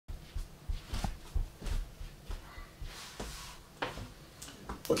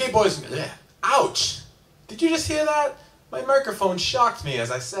Okay, boys, ouch! Did you just hear that? My microphone shocked me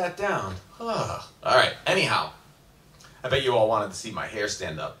as I sat down. Alright, anyhow. I bet you all wanted to see my hair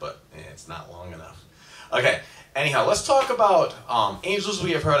stand up, but it's not long enough. Okay, anyhow, let's talk about Angels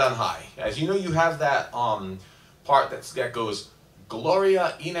We Have Heard on High. As you know, you have that part that goes,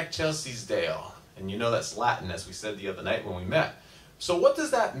 Gloria in excelsis Deo. And you know that's Latin, as we said the other night when we met. So what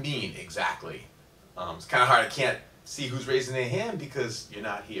does that mean exactly? It's kind of hard. I can't see who's raising their hand because you're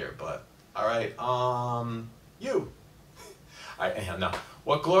not here. But, all right, you. All right, anyhow, now,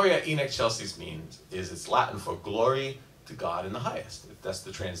 what Gloria in excelsis means is it's Latin for glory to God in the highest. That's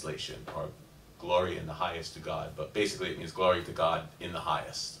the translation, or glory in the highest to God. But basically it means glory to God in the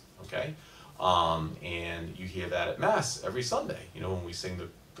highest, okay? And you hear that at Mass every Sunday, you know, when we sing the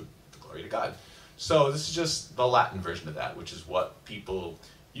glory to God. So this is just the Latin version of that, which is what people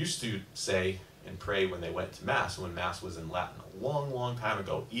used to say and pray when they went to Mass, when Mass was in Latin a long, long time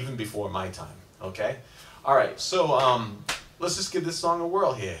ago, even before my time, okay? All right, so let's just give this song a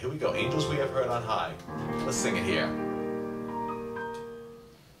whirl here. Here we go, Angels We Have Heard on High. Let's sing it here.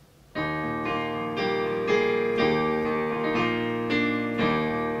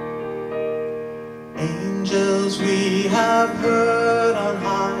 Angels we have heard on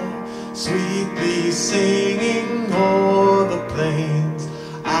high, sweetly singing o'er the plains,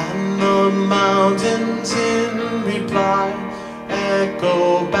 and the mountains in reply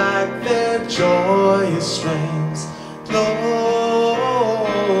echo back their joyous strains. Gloria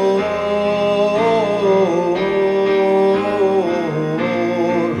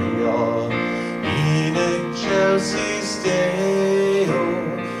in excelsis Deo.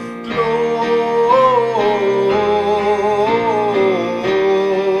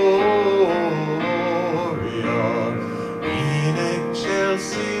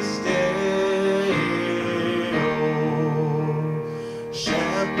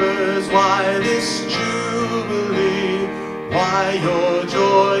 Why this jubilee? Why your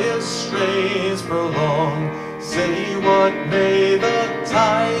joyous strains prolong? Say what may the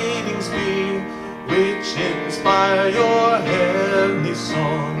tidings be which inspire your heavenly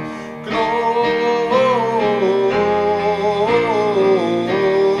song. Gloria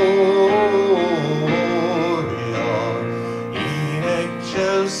in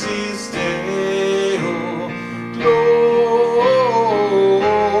excelsis Deo.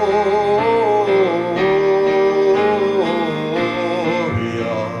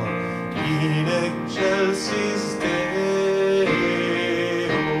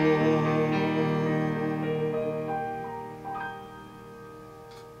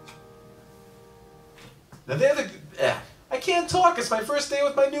 Now I can't talk, it's my first day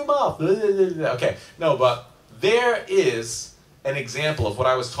with my new mouth. Okay, no, but there is an example of what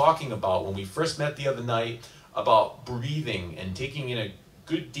I was talking about when we first met the other night about breathing and taking in a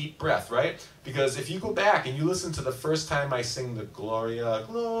good deep breath, right? Because if you go back and you listen to the first time I sing the Gloria,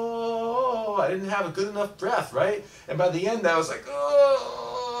 I didn't have a good enough breath, right? And by the end I was like, I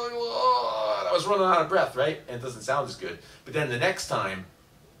was running out of breath, right? And it doesn't sound as good. But then the next time,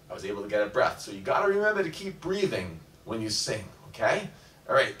 I was able to get a breath. So you got to remember to keep breathing when you sing, okay?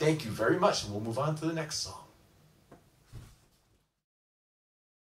 All right, thank you very much, and we'll move on to the next song.